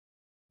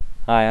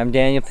Hi, I'm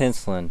Daniel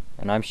Penselin,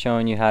 and I'm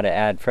showing you how to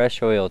add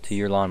fresh oil to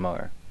your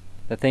lawnmower.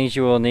 The things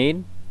you will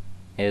need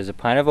is a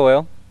pint of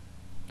oil,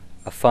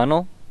 a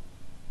funnel,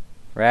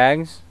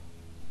 rags,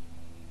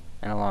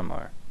 and a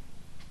lawnmower.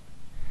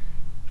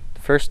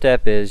 The first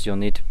step is you'll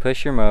need to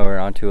push your mower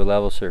onto a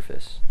level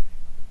surface.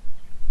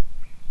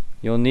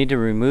 You'll need to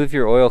remove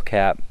your oil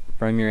cap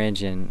from your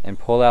engine and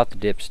pull out the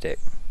dipstick.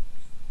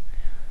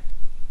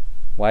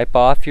 Wipe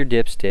off your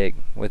dipstick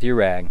with your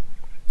rag.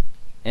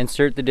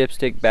 Insert the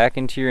dipstick back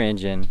into your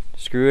engine,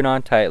 screw it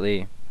on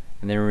tightly,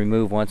 and then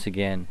remove once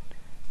again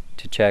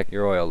to check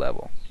your oil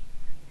level.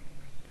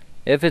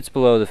 If it's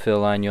below the fill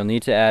line, you'll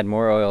need to add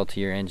more oil to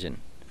your engine.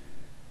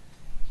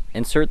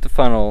 Insert the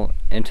funnel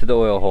into the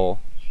oil hole,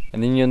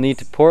 and then you'll need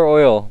to pour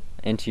oil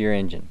into your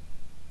engine.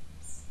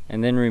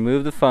 And then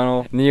remove the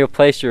funnel, and then you'll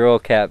place your oil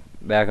cap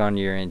back onto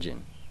your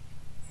engine.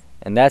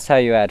 And that's how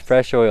you add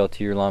fresh oil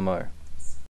to your lawnmower.